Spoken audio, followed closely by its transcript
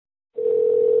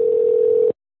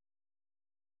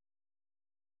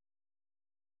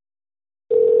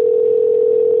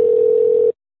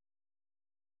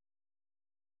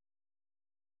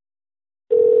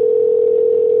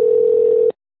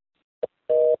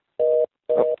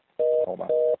Hold on.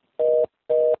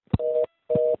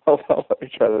 Hold on, let me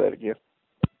try that again.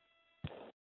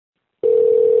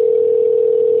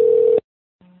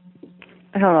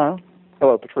 Hello.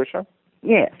 Hello, Patricia?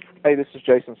 Yes. Hey, this is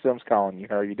Jason Sims calling you.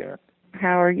 How are you doing?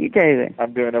 How are you doing?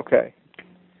 I'm doing okay.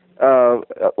 A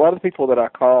lot of the people that I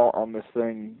call on this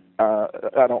thing,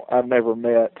 I've never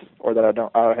met, or that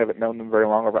I haven't known them very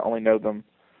long, or I only know them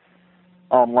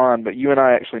online. But you and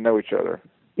I actually know each other.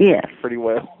 Yes. Pretty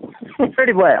well.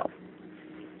 Pretty well.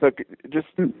 So just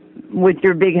with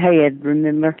your big head,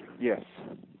 remember? Yes.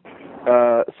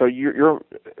 So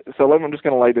I'm just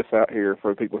going to lay this out here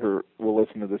for people who will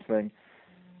listen to this thing.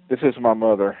 This is my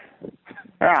mother.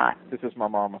 Right. This is my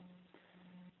mama.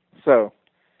 So,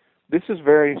 this is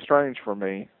very strange for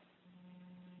me,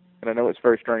 and I know it's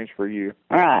very strange for you.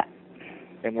 Right.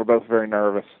 And we're both very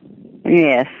nervous.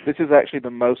 Yes. This is actually the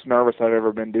most nervous I've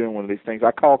ever been doing one of these things. I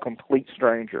call complete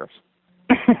strangers.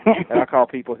 And I call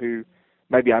people who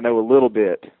maybe I know a little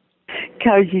bit.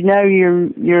 Because you know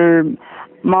your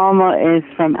mama is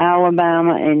from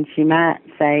Alabama, and she might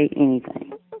say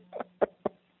anything.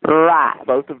 Right.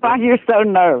 Both of them. Why you're so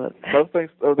nervous? Both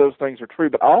those things are true,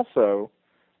 but also,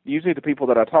 usually the people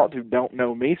that I talk to don't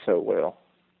know me so well.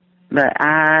 But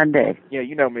I do. Yeah,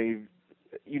 you know me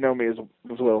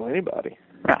as well as anybody.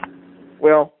 Right.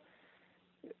 Well,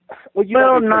 you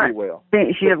know me pretty well.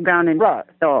 Since you have gone into right.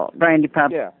 Brandy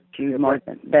probably you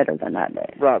better than I do.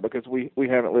 Right, because we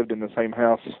haven't lived in the same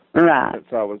house since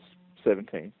I was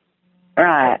 17.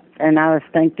 Right, and I was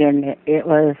thinking it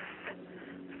was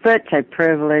such a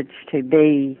privilege to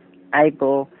be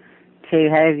able to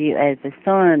have you as a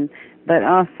son, but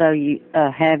also you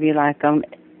have you like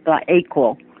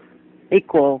equal,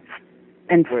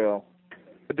 and for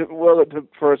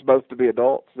us both to be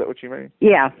adults. Is that what you mean?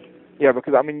 Yeah. Yeah,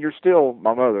 because I mean you're still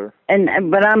my mother.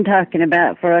 But I'm talking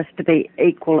about for us to be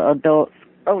equal adults.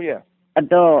 Oh yeah.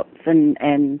 Adults and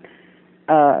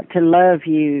to love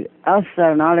you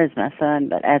also not as my son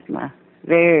but as my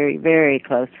very, very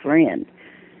close friend.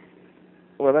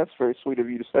 Well, that's very sweet of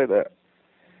you to say that.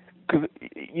 Because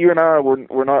you and I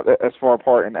we're not as far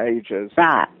apart in age as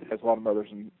a lot of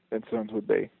mothers and sons would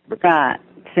be. Right.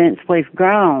 Since we've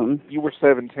grown. You were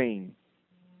 17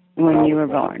 when you were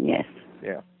born. Yes.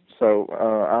 Yeah. So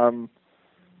I'm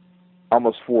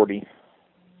almost 40,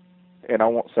 and I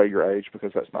won't say your age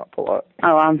because that's not polite.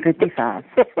 Oh, I'm 55.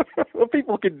 Well,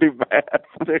 people can do math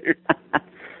too.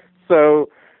 So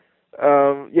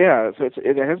so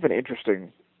it has been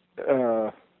interesting.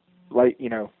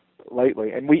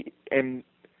 Lately, and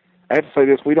I have to say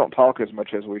this: we don't talk as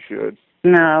much as we should.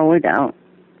 No, we don't.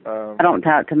 I don't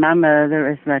talk to my mother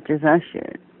as much as I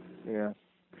should. Yeah,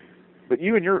 but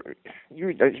you and your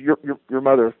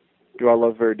mother, who I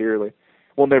love very dearly,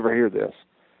 will never hear this.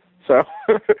 So,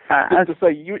 just to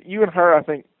say, you and her, I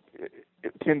think,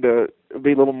 tend to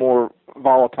be a little more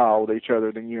volatile with each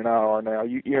other than you and I are now.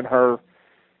 You and her.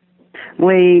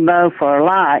 We both are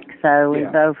alike, so we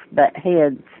both butt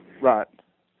heads. Right.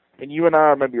 And you and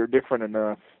I maybe are different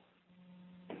enough.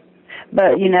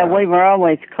 But, we were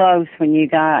always close when you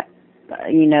got,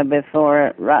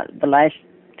 before the last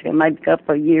maybe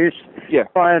couple of years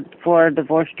before I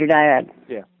divorced your dad.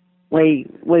 Yeah. We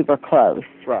were close.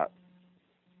 Right.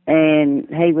 And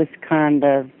he was kind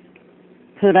of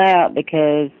put out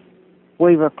because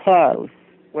we were close.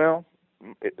 Well...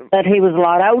 But he was a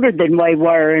lot older than we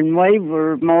were, and we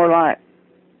were more like,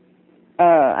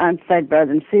 I'd say brothers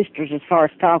and sisters as far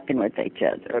as talking with each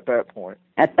other. At that point.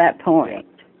 Yeah.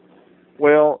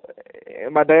 Well,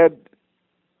 my dad,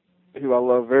 who I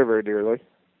love very, very dearly,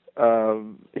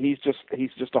 he's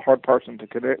just a hard person to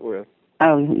connect with.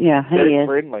 Oh, yeah, he is.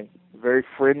 Very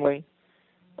friendly.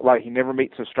 Like, he never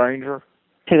meets a stranger.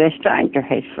 To a stranger,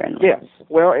 he's friendly. Yes.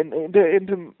 Well, and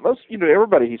to most,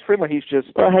 everybody, he's friendly. He's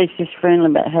just. Well, he's just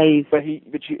friendly, but he's. I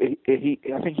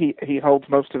think he holds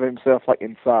most of himself like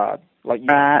inside. Like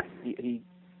right. And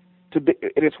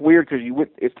it's weird because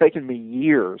it's taken me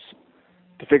years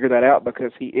to figure that out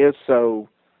because he is so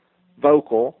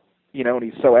vocal, and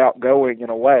he's so outgoing in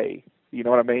a way. You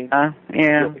know what I mean?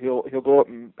 Yeah. He'll go up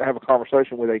and have a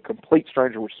conversation with a complete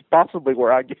stranger, which is possibly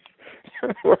where I get.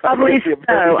 Probably so.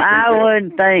 I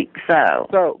would think so.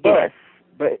 Yes.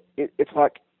 But it's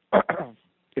like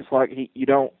you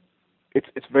don't.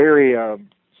 It's very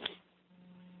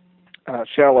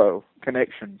shallow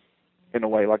connection in a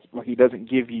way. Like he doesn't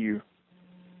give you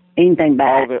anything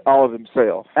back. All of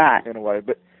himself, right? In a way.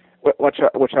 But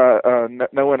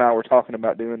Noah and I were talking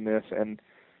about doing this, and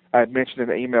I had mentioned in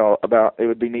the email about it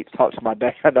would be neat to talk to my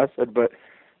dad. I said, but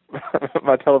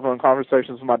my telephone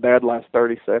conversations with my dad last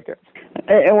 30 seconds.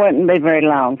 It wouldn't be very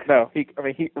long. No,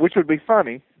 which would be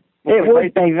funny. It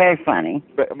would be very funny.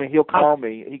 But I mean, he'll call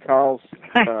me. He calls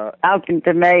talking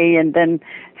to me, and then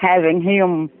having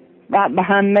him right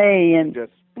behind me, and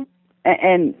just.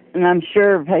 And I'm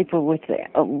sure people would say,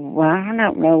 "Oh, well, I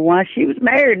don't know why she was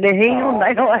married to him.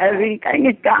 They don't have anything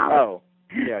in common." Oh,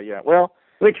 yeah. Well,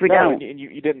 which we don't.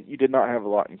 You did not have a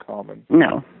lot in common.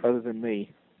 No, other than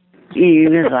me. You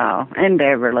is all, and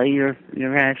Beverly, your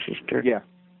half sister. Yeah.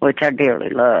 Which I dearly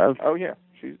love. Oh yeah,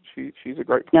 she's a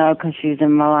great person. No, because she's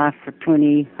in my life for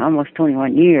almost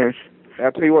 21 years.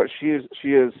 I'll tell you what, she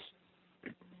is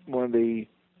one of the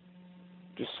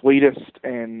just sweetest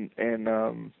and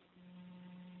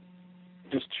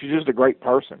she's just a great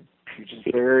person. She's just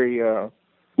very.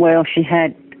 Well, she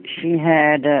had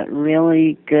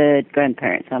really good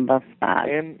grandparents on both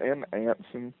sides. And aunts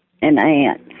and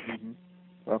aunts mm-hmm.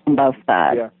 Well, on both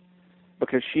sides. Yeah,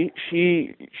 because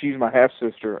she's my half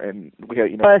sister, and we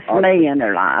had plus me in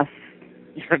her life.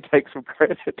 You're gonna take some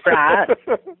credit, right?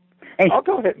 I'll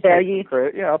go ahead and take some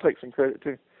credit. Yeah, I'll take some credit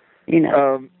too.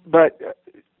 But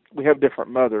we have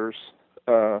different mothers.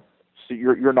 So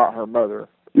you're not her mother.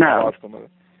 No. Biological mother.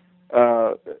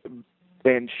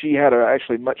 And she had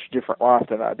actually much different life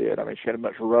than I did. I mean, she had a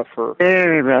much rougher,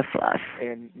 very rough life,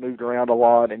 and moved around a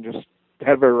lot, and just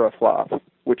had a very rough life,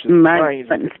 which is strange.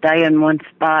 Couldn't stay in one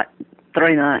spot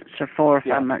 3 months or 4 or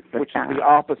 5 months at a time. Which is the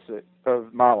opposite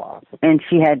of my life. And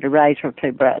she had to raise her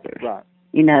 2 brothers. Right.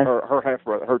 Her half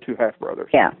brother, her 2 half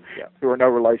brothers. Yeah. Who are no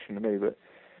relation to me,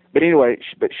 but anyway,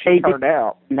 she turned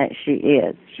out. That she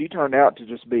is. She turned out to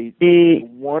just be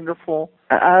wonderful.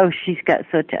 She's got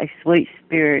such a sweet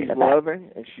spirit. She's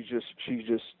loving, and she's just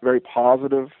very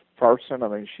positive person. I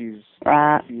mean, she's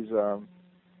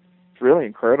it's really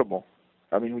incredible.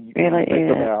 I mean, when you think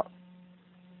about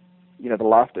the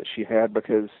life that she had,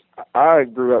 because I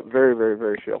grew up very, very,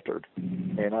 very sheltered,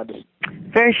 and I just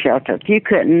very sheltered. You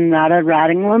couldn't ride a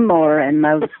riding lawnmower and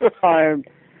mow hard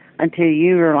until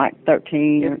you were like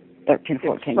 13, 14.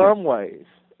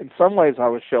 In some ways I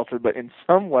was sheltered, but in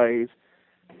some ways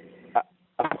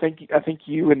I think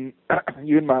you and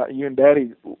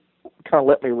Daddy kind of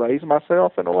let me raise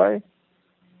myself in a way.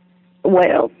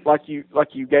 Well, like you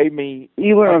gave me.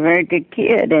 You were a very good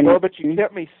kid, and but you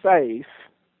kept me safe.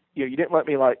 You didn't let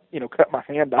me cut my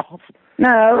hand off. No.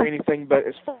 Or anything, but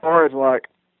as far as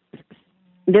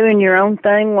doing your own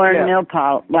thing, wearing nail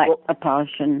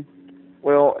polish and.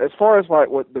 Well, as far as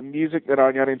what the music that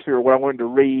I got into, or what I wanted to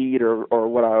read, or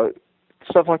what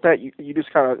stuff like that, you just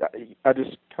I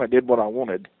just kind of did what I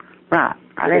wanted. Right.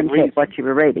 I didn't take what you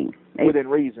were reading. Within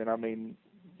reason. I mean,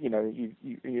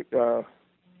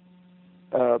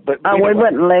 but we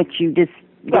wouldn't let you just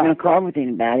get in a car with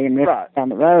anybody and rip down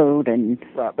the road and.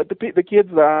 Right, but the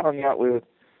kids that I hung out with,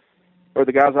 or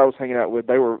the guys I was hanging out with,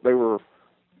 they were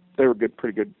good,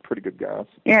 pretty good guys.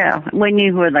 Yeah, we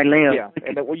knew where they lived. Yeah,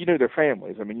 and you knew their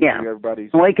families. I mean, you knew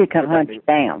everybody's. We could come hunt you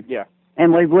down. Yeah,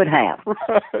 and we would have.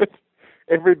 Right.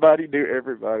 Everybody knew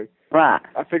everybody. Right.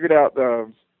 I figured out there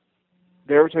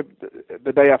was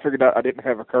the day I figured out I didn't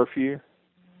have a curfew,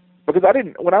 because I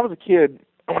didn't when I was a kid.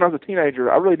 When I was a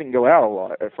teenager, I really didn't go out a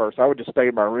lot at first. I would just stay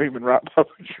in my room and write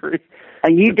poetry.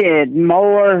 You did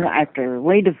more after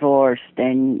we divorced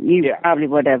than you probably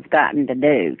would have gotten to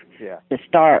do. Yeah. To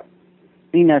start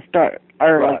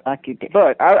early like you did.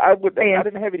 But I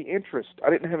didn't have any interest.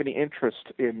 I didn't have any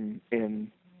interest in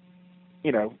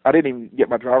I didn't even get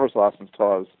my driver's license till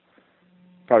I was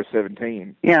probably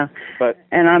 17. Yeah.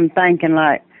 And I'm thinking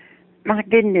my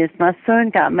goodness, my son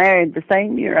got married the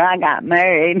same year I got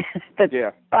married.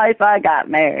 Twice I got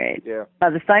married. Yeah.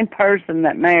 By the same person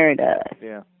that married us.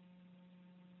 Yeah.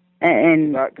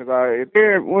 And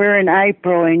we're in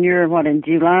April, and you're in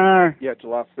July? Yeah,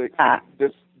 July 6th.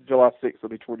 This July 6th will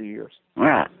be 20 years.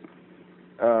 Right.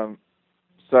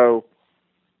 So,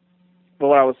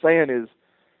 what I was saying is,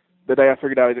 the day I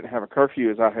figured out I didn't have a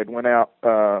curfew is I had went out.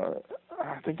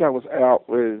 I think I was out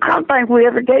with. I don't think we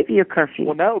ever gave you a curfew.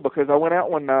 Well, no, because I went out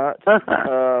one night.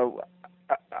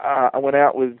 I went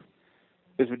out with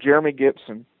Jeremy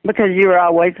Gibson. Because you were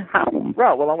always home.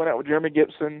 Right. Well, I went out with Jeremy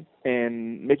Gibson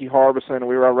and Mickey Harbison, and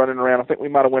we were all running around. I think we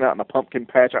might have went out in a pumpkin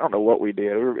patch. I don't know what we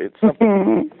did. It's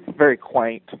something very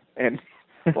quaint and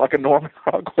like a Norman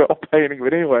Rockwell painting.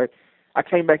 But anyway, I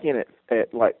came back in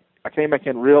I came back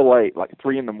in real late,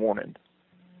 3 a.m,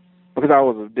 because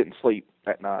I didn't sleep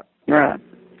at night. Right.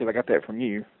 Because I got that from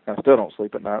you. I still don't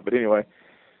sleep at night. But anyway,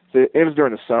 so it was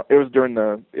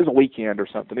a weekend or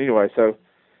something. Anyway, so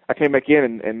I came back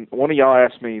in, and one of y'all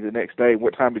asked me the next day,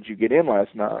 what time did you get in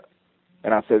last night?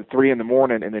 And I said 3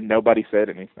 a.m, and then nobody said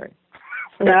anything.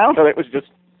 No. So that was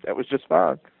just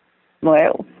fine.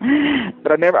 Well.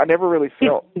 But I never really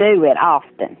felt. You do it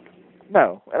often.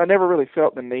 No, and I never really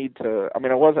felt the need to. I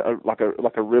mean, I wasn't like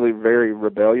a really very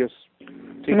rebellious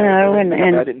teenager. No,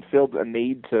 and I didn't feel the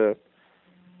need to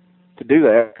do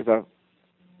that because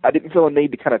I didn't feel a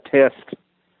need to kind of test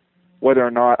whether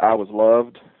or not I was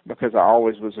loved, because I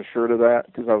always was assured of that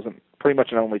because I was pretty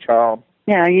much an only child.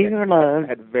 Yeah, you were loved. I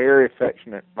had very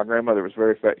affectionate. My grandmother was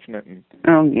very affectionate, and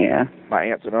yeah. my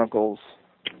aunts and uncles,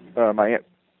 my aunt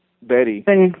Betty.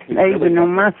 And even really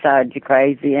on my side, you're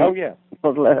crazy. Oh yeah.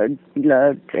 Loved.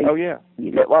 Oh yeah.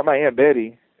 But like my aunt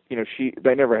Betty,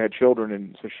 they never had children,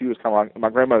 and so she was kind of like,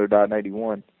 my grandmother died in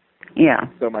 '81. Yeah.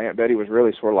 So my aunt Betty was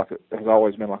really sort of has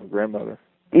always been like a grandmother.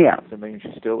 Yeah. I mean,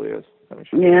 she still is.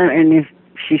 And if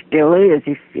she still is,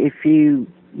 if you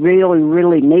really,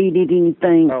 really needed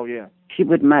anything, oh yeah, she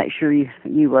would make sure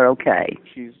you were okay.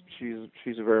 She's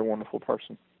a very wonderful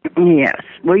person. Yes.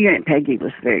 Well, your Aunt Peggy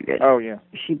was very good. Oh yeah.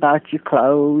 She bought you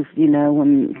clothes,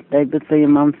 when they would see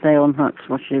them on sale in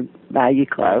Huntsville, she'd buy you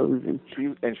clothes. And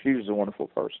she was a wonderful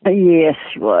person. Yes,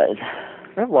 she was.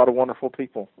 We have a lot of wonderful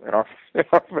people in our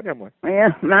family. Yeah,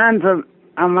 mine's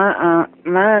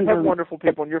wonderful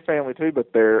people in your family too,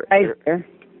 but they're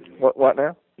what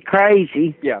now?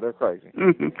 Crazy. Yeah, they're crazy.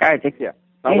 Crazy. Yeah.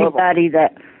 Anybody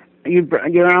that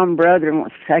your own brother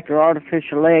wants to take her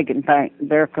artificial leg and paint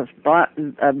Verica's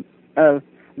veins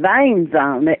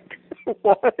on it.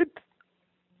 What?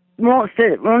 Wants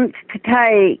to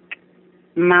take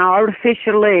my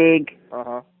artificial leg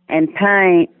and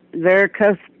paint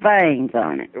Verica's veins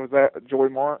on it. Was that Joy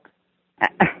Mark?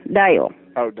 Dale.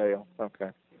 Oh, Dale. Okay.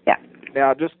 Yeah.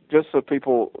 Now, just so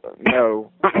people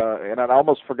know, and I'd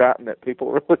almost forgotten that people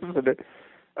were listening.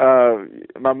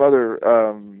 My mother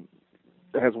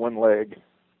has one leg.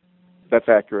 That's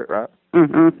accurate, right?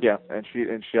 Mm-hmm. Yeah, and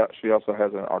she also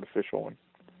has an artificial one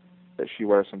that she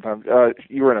wears sometimes.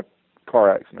 You were in a car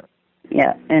accident.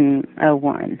 Yeah, in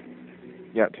 2001.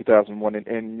 Yeah, 2001,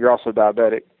 and you're also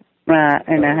diabetic. Right,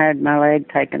 and I had my leg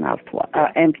taken off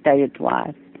amputated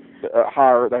twice.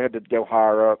 They had to go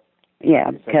higher up.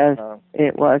 Yeah, because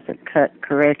it wasn't cut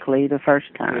correctly the first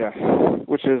time. Yeah,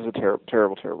 which is a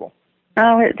terrible.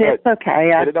 Oh, it's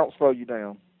okay. But it don't slow you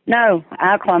down. No,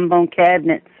 I climb on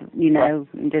cabinets,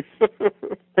 and just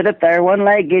sit up there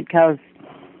one-legged because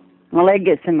my leg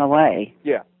gets in my way.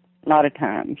 Yeah. A lot of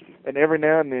times. And every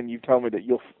now and then you've told me that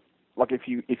you'll, like if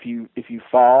you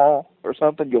fall or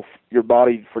something, your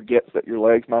body forgets that your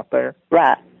leg's not there.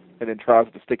 Right. And then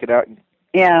tries to stick it out and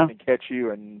catch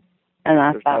you, and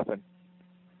there's nothing.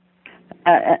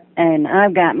 And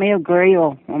I've got me a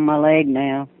grill on my leg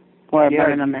now where I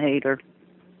burn on the heater.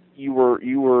 You were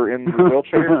in your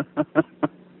wheelchair?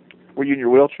 Were you in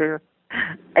your wheelchair?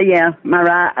 Yeah,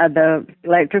 the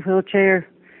electric wheelchair,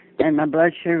 and my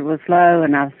blood sugar was low,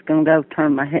 and I was going to go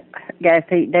turn my gas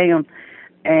heat down,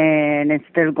 and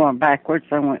instead of going backwards,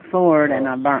 I went forward, and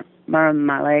I burned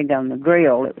my leg on the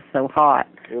grill. It was so hot.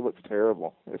 It looks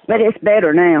terrible. But it's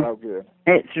better now. Oh, good.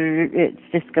 It's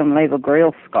just going to leave a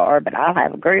grill scar, but I'll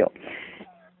have a grill.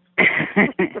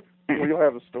 Well, you'll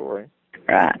have a story.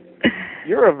 Right.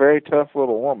 You're a very tough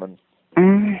little woman.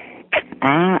 Only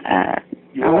by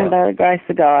the grace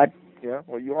of God. Yeah,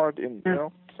 well, you are,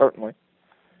 certainly.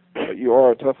 But you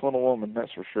are a tough little woman,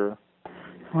 that's for sure.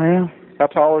 Well. How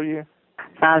tall are you?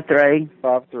 5'3".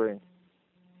 5'3".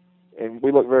 And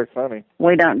we look very funny.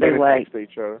 We don't do weight. Next to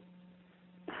each other.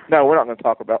 No, we're not going to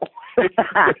talk about weight.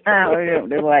 We don't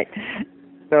do weight.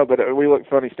 No, but we look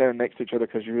funny standing next to each other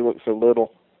because you look so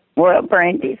little. Well,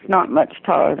 Brandy's not much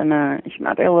taller than I am. She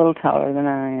might be a little taller than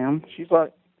I am. She's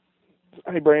like,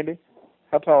 hey, Brandy,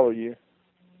 how tall are you?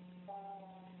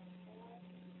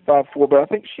 5'4", but I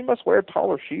think she must wear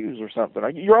taller shoes or something.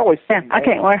 You're always saying I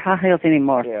can't wear high heels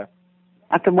anymore. Yeah.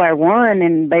 I could wear one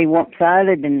and be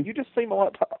one-sided. And you just seem a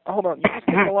lot. Hold on, you just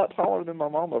seem a lot taller than my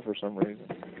mama for some reason,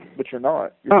 but you're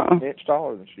not. You're an inch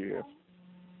taller than she is.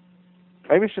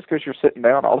 Maybe it's just because you're sitting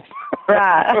down all the time.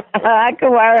 Right. I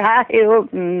could wear high heels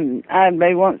and I'd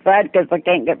be one-sided because I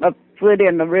can't get my foot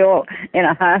in a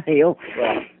high heel.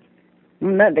 Right.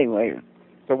 That'd be weird.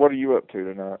 So what are you up to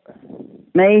tonight?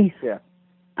 Me? Yeah.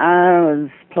 I was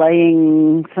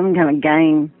playing some kind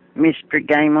of mystery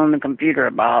game on the computer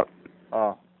I bought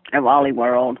at Wally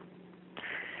World.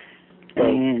 So,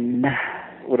 and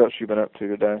what else you been up to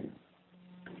today?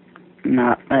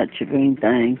 Not much of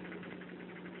anything.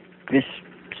 Just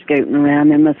scooting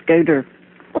around in my scooter,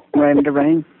 room to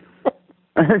room.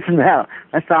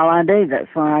 That's all I do. That's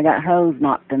why I got holes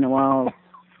knocked in the wall.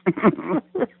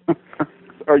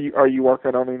 Are you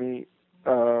working on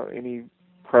any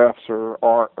crafts or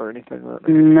art or anything?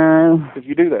 No. Because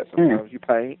you do that sometimes. You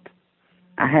paint.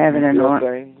 I haven't.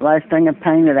 Last thing I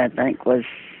painted, I think, was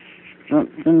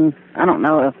something. I don't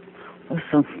know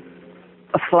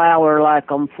a flower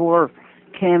like on 4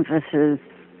 canvases,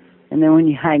 and then when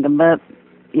you hang them up,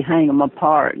 you hang them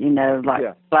apart, like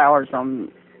flowers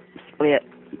on split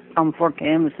on 4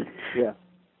 canvases. Yeah.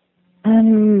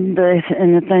 And the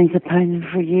things I painted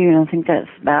for you, and I think that's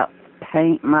about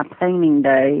my painting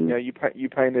day. Yeah, you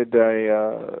painted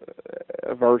a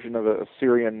version of a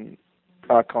Syrian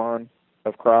icon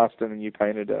of Christ, and then you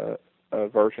painted a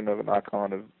version of an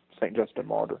icon of Saint Justin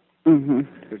Martyr,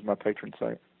 who's my patron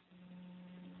saint.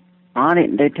 I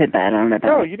didn't do too bad on it.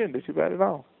 No, you didn't do too bad at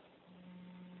all.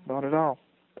 Not at all.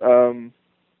 I'm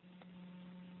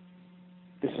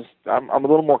a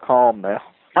little more calm now.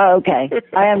 Oh, okay.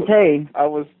 I am too. I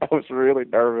was really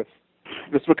nervous,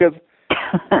 just because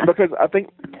I think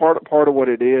part of what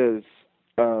it is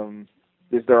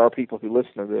there are people who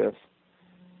listen to this,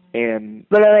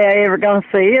 but are they ever going to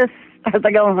see us? Are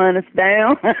they going to hunt us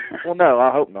down? Well, no,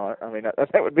 I hope not. I mean,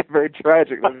 that would be very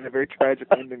tragic. That would be a very tragic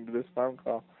ending to this phone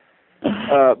call.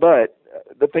 But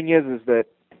the thing is that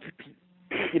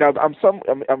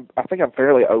I think I'm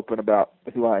fairly open about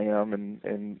who I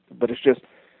am, but it's just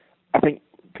I think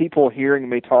people hearing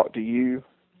me talk to you,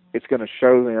 it's going to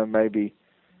show them maybe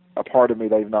a part of me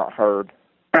they've not heard.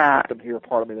 Right. Let them hear a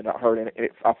part of me they've not heard, and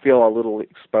I feel a little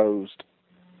exposed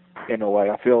in a way.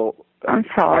 I feel. I'm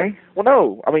sorry. Well,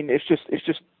 no. I mean, it's just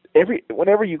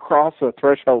whenever you cross a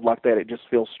threshold like that, it just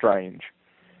feels strange,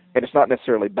 and it's not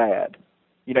necessarily bad.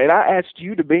 And I asked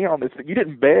you to be on this. You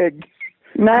didn't beg.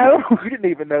 No. You didn't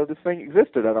even know this thing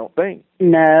existed, I don't think.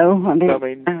 No, I didn't. I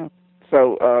mean,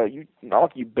 so you not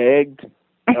like you begged.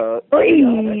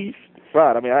 Please.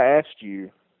 Right. I mean, I asked you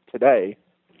today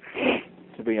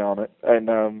to be on it,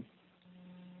 and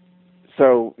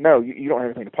so no, you don't have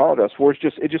anything to apologize for. It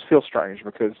just feels strange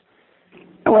because.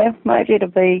 Well, maybe it'll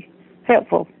be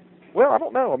helpful. Well, I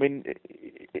don't know. I mean,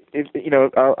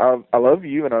 I love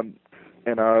you, and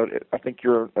I think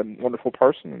you're a wonderful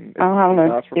person. And it's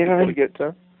nice for people to get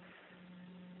to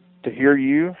hear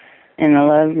you. And I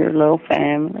love your little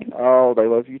family. Oh, they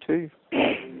love you too.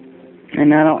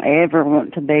 And I don't ever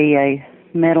want to be a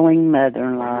meddling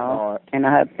mother-in-law. And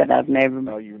I hope that I've never.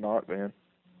 No, you're not, man.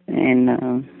 And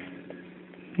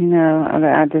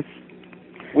I just.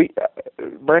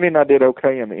 Brandy and I did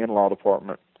okay in the in-law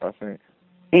department, I think.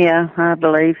 Yeah, I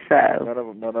believe so. None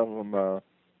of them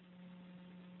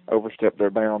overstepped their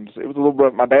bounds. It was a little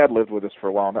rough. My dad lived with us for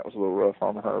a while, and that was a little rough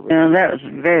on her. But, that was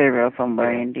very rough on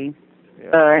Brandy. Yeah.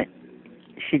 But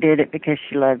she did it because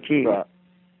she loved you. Right.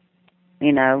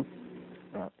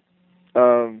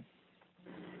 Right.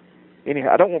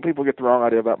 Anyhow, I don't want people to get the wrong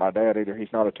idea about my dad either.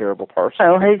 He's not a terrible person.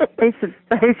 Oh, he's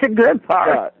a good part.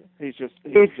 Right. He's just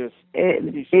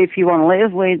if you want to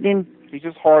live with him. He's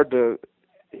just hard to.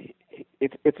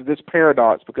 It's this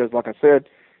paradox because, like I said,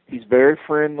 he's very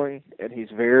friendly and he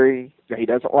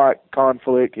doesn't like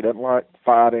conflict. He doesn't like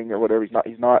fighting or whatever. He's not.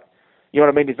 You know what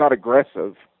I mean? He's not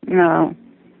aggressive. No.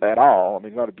 At all. I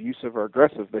mean, he's not abusive or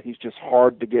aggressive, but he's just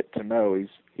hard to get to know.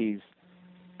 He's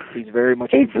very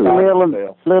much. He's a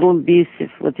little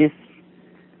abusive with his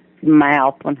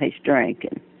mouth when he's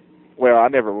drinking. Well, I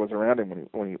never was around him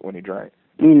when he drank.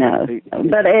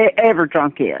 But every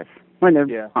drunk is when they're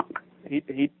drunk.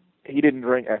 He didn't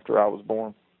drink after I was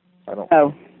born. I don't.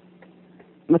 Oh,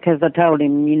 because I told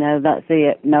him, that's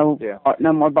it. No,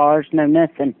 no more bars, no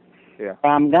nothing. Yeah.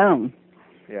 I'm gone.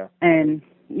 Yeah. And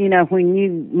when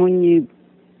you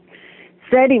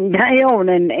set him down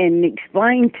and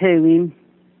explain to him,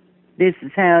 this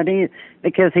is how it is,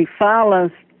 because he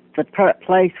follows the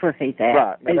place where he's at.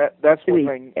 Right. Now that's one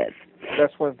thing. Yes.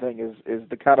 That's one thing is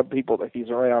the kind of people that he's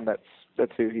around.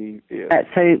 That's who he is. That's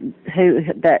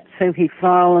who he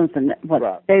follows, and that's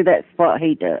what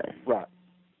he does. Right.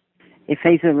 If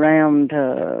he's around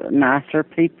nicer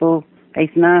people, he's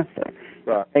nicer.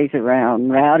 Right. If he's around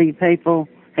rowdy people,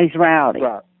 he's rowdy.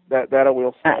 Right. That I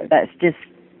will say. That's just.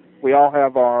 We all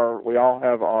have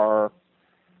our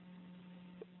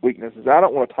weaknesses. I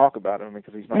don't want to talk about him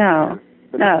because he's not. No.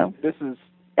 Here, no. This is.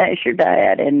 That's your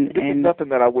dad, and this is nothing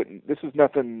that I wouldn't. This is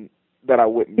nothing that I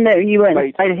wouldn't. No, you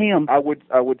wouldn't say to him. I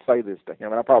would say this to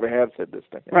him, and I probably have said this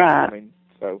to him. Right. I mean,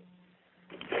 so.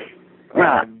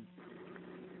 Right.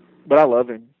 But I love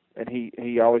him, and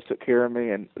he always took care of me.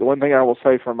 And the one thing I will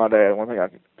say for my dad, one thing I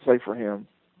can say for him,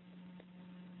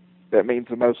 that means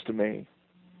the most to me,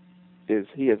 is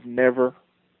he has never,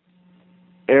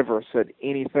 ever said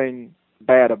anything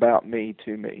bad about me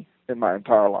to me in my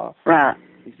entire life. Right.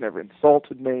 He's never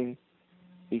insulted me.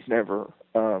 He's never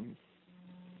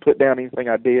put down anything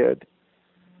I did.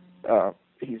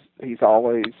 He's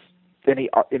always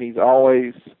he's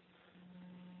always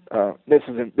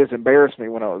this embarrassed me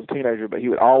when I was a teenager, but he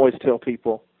would always tell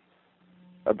people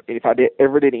if I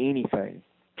ever did anything,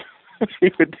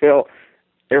 he would tell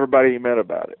everybody he met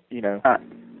about it. You know, I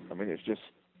mean, it's just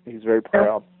he's very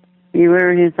proud. You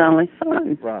were his only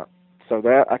son, right? So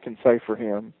that I can say for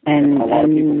him. And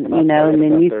you know, and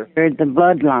then you shared the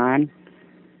bloodline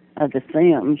of the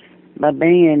Sims by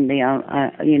being the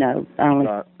only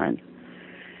son.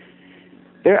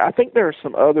 I think there are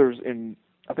some others in.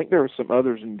 I think there were some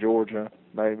others in Georgia,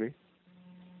 maybe.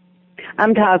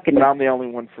 I'm talking. But I'm the only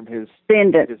one from his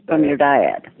from your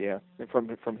dad. Yeah, from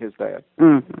his dad.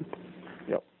 Mm-hmm.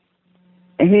 Yep.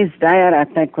 His dad, I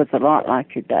think, was a lot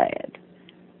like your dad,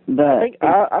 but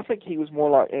I think he was more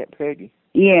like Aunt Peggy.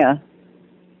 Yeah.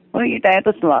 Well, your dad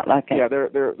was a lot like that. Yeah,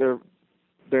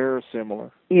 they're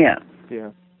similar. Yeah.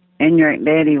 Yeah. And your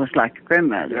daddy was like your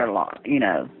grandmother a lot, you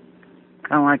know,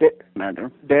 kind of like your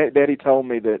mother. Daddy told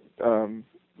me that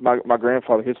my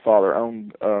grandfather, his father,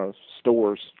 owned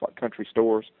stores, like country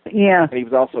stores. Yeah. And he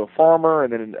was also a farmer.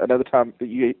 And then another time,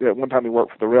 one time he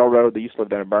worked for the railroad. They used to live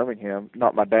down in Birmingham.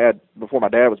 Not my dad. Before my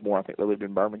dad was born, I think they lived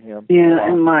in Birmingham. Yeah,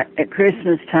 and at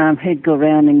Christmas time, he'd go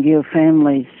around and give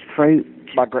families fruit.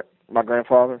 My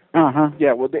grandfather.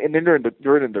 Yeah. Well, and then during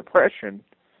the Depression,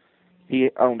 he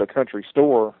owned a country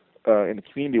store in the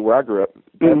community where I grew up,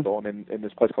 Bethel, and in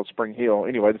this place called Spring Hill.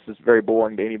 Anyway, this is very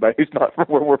boring to anybody who's not from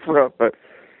where we're from. But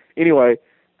anyway,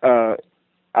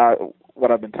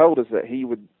 what I've been told is that he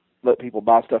would let people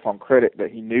buy stuff on credit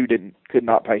that he knew could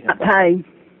not pay him back.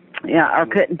 Or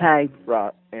couldn't pay.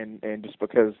 Right, and just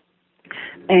because.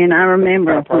 And I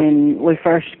remember when we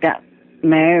first got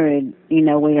married, you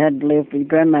know, we had to live with your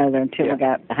grandmother until we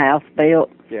got the house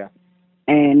built. Yeah.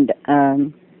 And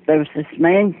there was this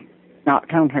man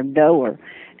knocked on her door,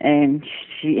 and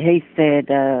he said,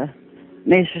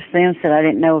 Mr. Sims said, I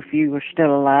didn't know if you were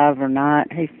still alive or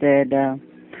not. He said,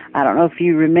 I don't know if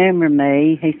you remember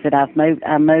me. He said, I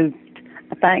moved,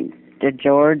 I think, to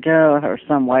Georgia or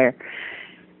somewhere,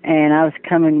 and I was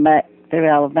coming back through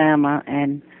Alabama,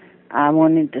 and I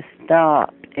wanted to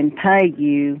stop and pay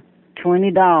you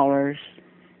 $20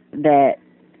 that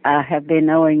I have been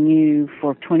owing you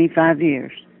for 25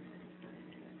 years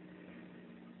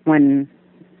when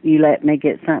you let me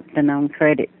get something on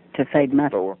credit to feed my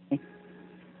family.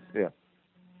 Yeah.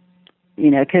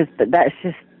 You know, because that's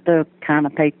just the kind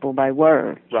of people they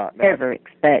were. Right. Never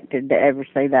expected to ever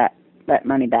see that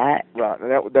money back. Right. And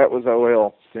that was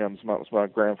O.L. Sims, was my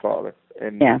grandfather.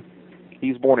 And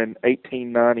he was born in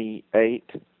 1898.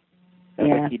 I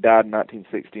think he died in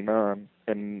 1969,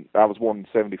 and I was born in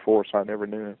 1974, so I never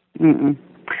knew him. Mm-mm.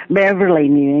 Beverly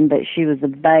knew him, but she was a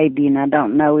baby, and I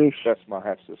don't know if that's my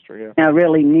half-sister, yeah. I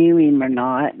really knew him or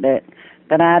not, but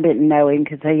I didn't know him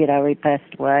because he had already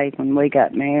passed away when we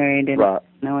got married, and I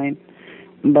didn't know him.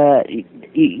 But,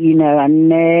 you know, I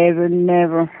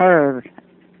never heard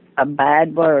a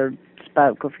bad word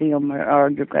spoke of him or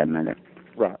your grandmother.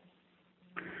 Right.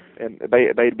 And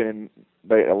they'd been,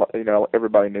 you know,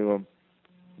 everybody knew him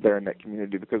there in that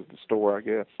community because of the store, I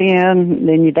guess. Yeah, and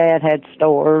then your dad had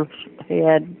stores. He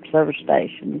had service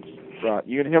stations. Right.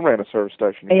 You and him ran a service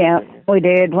station. Yeah, we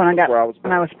did when I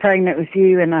was pregnant with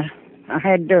you, and I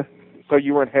had to. So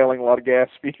you were inhaling a lot of gas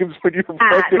fumes when you were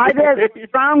pregnant. My dad was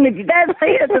wrong with you. That's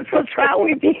it. That's what's wrong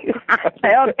with you. I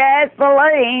smell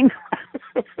gasoline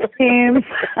fumes.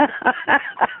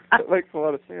 That makes a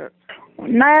lot of sense.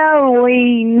 Now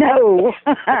we know.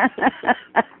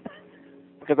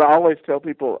 Because I always tell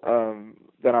people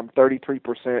that I'm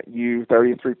 33% you,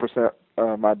 33%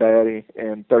 my daddy,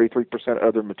 and 33%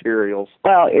 other materials.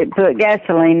 Well, it put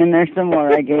gasoline in there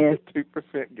somewhere, I guess.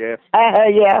 2% gas.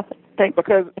 Yeah.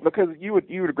 Because you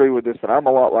would agree with this that I'm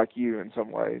a lot like you in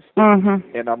some ways,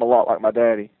 and I'm a lot like my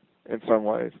daddy in some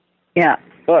ways. Yeah.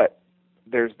 But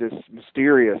there's this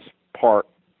mysterious part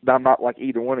that I'm not like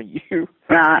either one of you.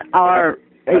 Right. Or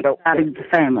out of the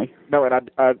family. No, and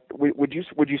would you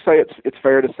say it's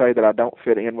fair to say that I don't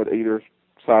fit in with either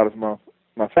side of my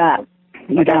family? Right.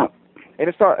 You don't. And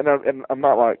it's not, and I'm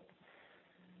not like,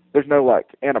 there's no like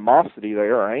animosity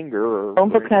there or anger or. Oh,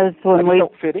 because when we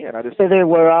don't fit in, I just. So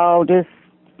we're all just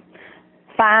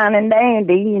fine and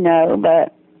dandy, you know,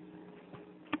 but.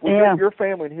 Well, your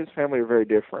family and his family are very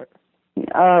different.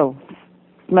 Oh,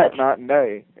 much. Night and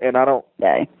day, and I don't.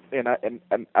 Day. And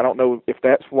I don't know if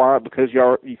that's why, because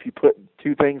if you put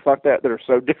two things like that are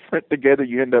so different together,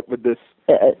 you end up with this.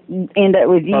 End up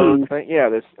with you. Thing. Yeah,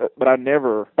 this. But I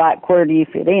never. Like, where do you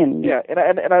fit in? Yeah, and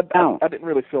I didn't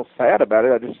really feel sad about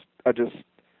it. I just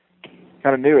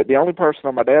kind of knew it. The only person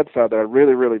on my dad's side that I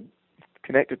really, really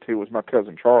connected to was my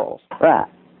cousin Charles. Right.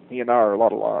 He and I were a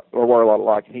lot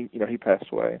alike. He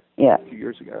passed away. Yeah. A few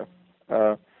years ago.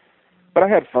 But I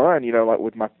had fun, like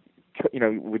with my,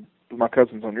 with my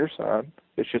cousins on your side.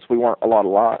 It's just we weren't a lot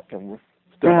alike, and we're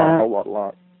still not a whole lot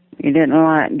alike. You didn't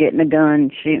like getting a gun,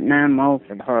 shooting animals,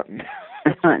 and hunting,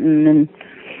 hunting, and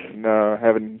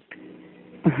having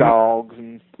dogs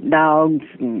and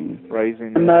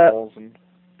raising animals and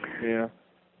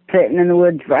sitting in the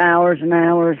woods for hours and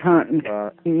hours hunting.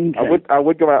 I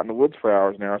would go out in the woods for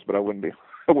hours and hours, but I wouldn't be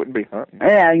hunting.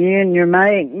 Yeah, you and your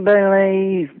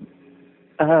make-believe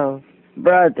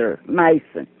brother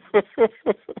Mason.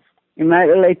 Your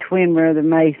make-believe twin brother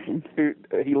Mason.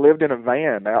 He lived in a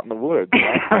van out in the woods.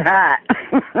 Right?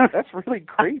 That's really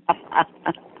creepy.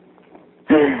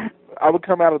 So I would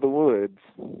come out of the woods.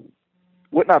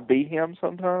 Wouldn't I be him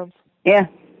sometimes? Yeah.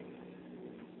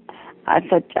 I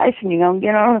said, Jason, you're going to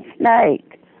get on a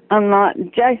snake. I'm not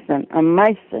Jason. I'm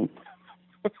Mason.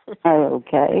 Oh,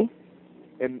 okay.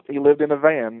 And he lived in a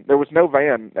van. There was no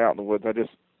van out in the woods. I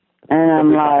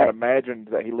had imagined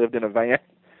that he lived in a van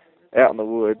out in the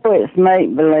woods. Oh, it's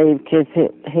make-believe because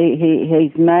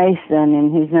he's Mason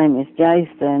and his name is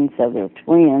Jason, so they're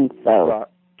twins. So right.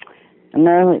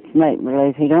 No, it's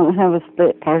make-believe. He don't have a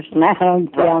split personality.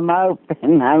 Right. I'm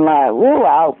open. I'm like, whoa,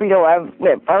 I hope you don't have a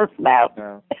split personality.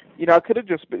 No. I could have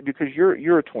just been, because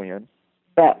you're a twin.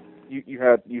 Yeah. You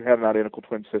had an identical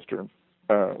twin sister.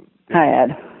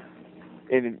 Had.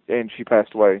 And she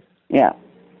passed away. Yeah.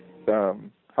 How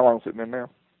long has it been now?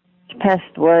 She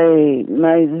passed away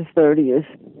May the 30th.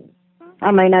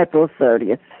 April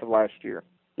 30th. Of last year.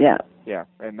 Yeah. Yeah,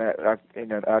 and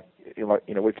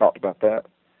we've talked about that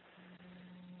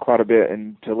quite a bit.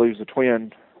 And to lose a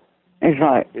twin, it's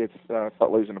like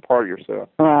losing a part of yourself.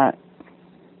 Right.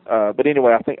 But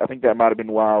anyway, I think that might have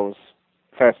been why I was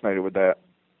fascinated with that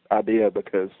idea,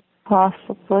 because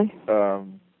possibly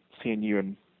seeing you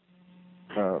and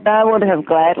I would have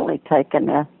gladly taken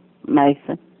a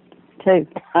Mason too.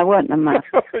 I wasn't a Mason.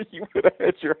 You would have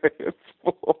had your hands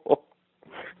full.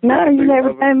 No, you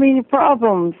never had me any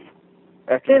problems.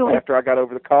 After I got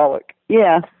over the colic.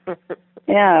 Yeah.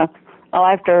 Yeah. Well,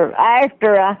 after I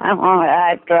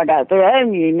got through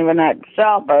having you when I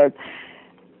shot bird,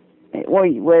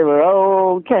 we were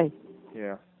okay.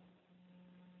 Yeah.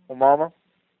 Well, Mama,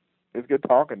 it's good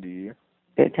talking to you.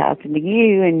 Good talking to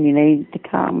you, and you need to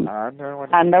come. I know.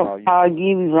 I don't call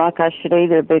you like I should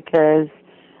either, because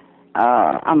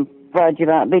I'm afraid you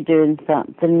might be doing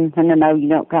something, and I know you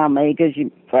don't call me because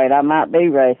you're afraid I might be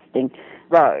resting.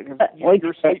 Right.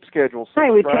 Your sleep schedule's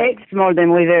so we text more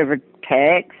than we've ever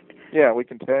texted. Yeah, we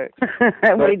can text.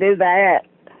 We do that.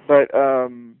 But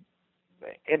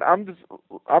and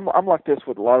I'm like this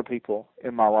with a lot of people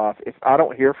in my life. If I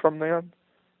don't hear from them,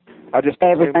 I just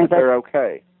assume that they're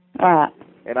okay. Right.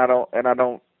 And I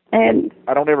don't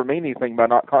ever mean anything by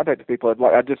not contacting people.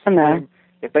 I just assume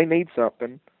if they need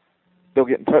something, they'll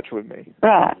get in touch with me.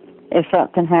 Right. If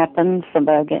something happens,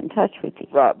 somebody will get in touch with you.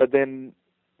 Right. But then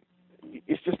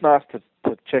it's just nice to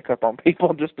check up on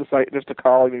people, just to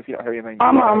call even if you don't hear anything.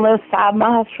 Mom lives 5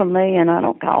 miles from me, and I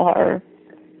don't call her.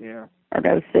 Yeah. Or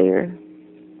go see her.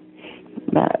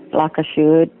 But like I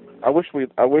should. I wish we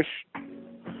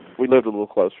lived a little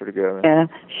closer together. Yeah.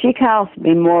 She calls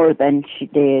me more than she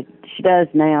did. She does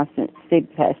now since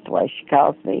Sid passed away. She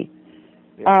calls me.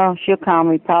 Yeah. She'll call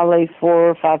me probably 4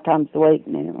 or 5 times a week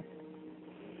now.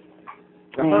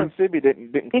 Now, her and Sibby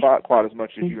didn't fight quite as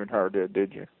much as you and her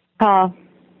did you?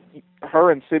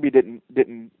 Her and Sibby didn't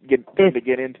get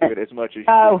into it as much as you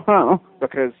did,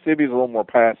 because Sibby's a little more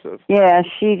passive. Yeah,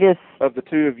 she just of the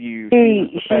two of you.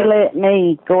 She let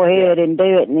me go ahead and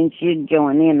do it, and then she'd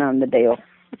join in on the deal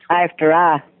after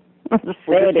I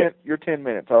said it. You're 10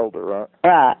 minutes older, right?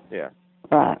 Right. Yeah.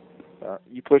 Right.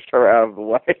 You pushed her out of the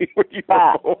way when you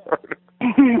were born.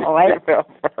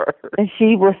 And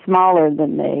she was smaller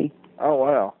than me. Oh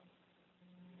wow.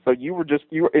 So even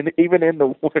in the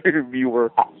womb you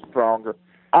were stronger.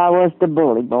 I was the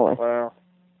bully boy. Wow.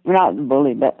 Not the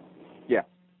bully, but yeah,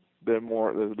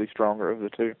 the stronger of the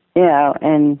two. Yeah,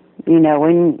 and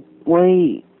when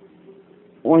we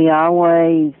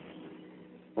always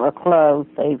were close,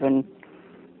 even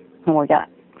when we got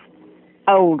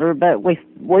older. But we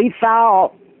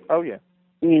fought. Oh yeah.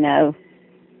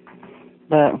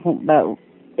 But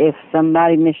if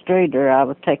somebody mistreated her, I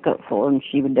would take up for her, and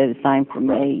she would do the same for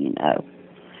me,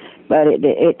 But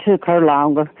it took her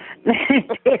longer.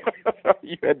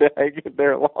 You had to hang in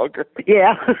there longer.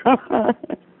 Yeah.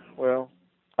 Well,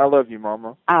 I love you,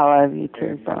 Mama. I love you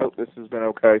too. I hope this has been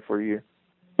okay for you.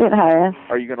 It has.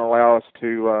 Are you going to allow us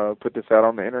to put this out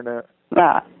on the internet?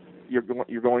 Right. You're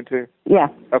going to? Yeah.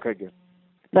 Okay, good.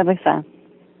 That'll be fine.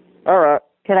 All right.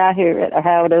 Can I hear it, or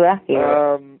how do I hear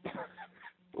it?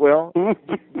 Well,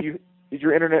 is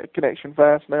your internet connection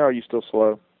fast now, or are you still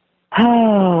slow?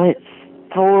 Oh, it's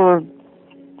 4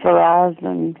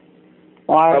 Verizon.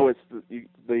 Or, Oh, it's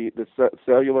the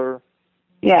cellular.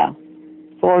 yeah,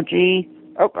 4G.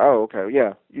 Oh, okay,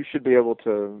 yeah. You should be able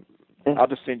to. I'll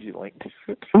just send you the link.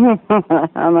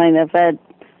 I mean, I've had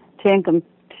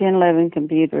 11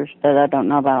 computers, but I don't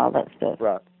know about all that stuff.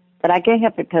 Right. But I can't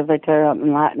help it because they tear up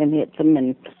and lightning hits them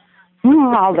and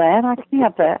all that. I can't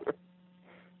help that.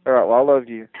 All right. Well, I love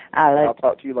you. I'll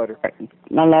talk to you later.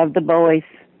 I love the boys.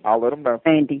 I'll let them know.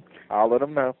 Andy. I'll let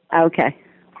them know. Okay.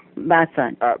 Bye,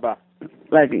 son. All right. Bye.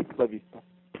 Love you. Love you.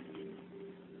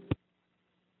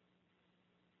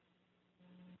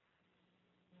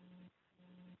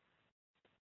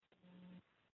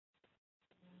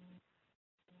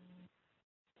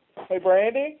 Hey,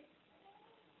 Brandy.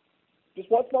 Just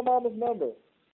what's my mama's number?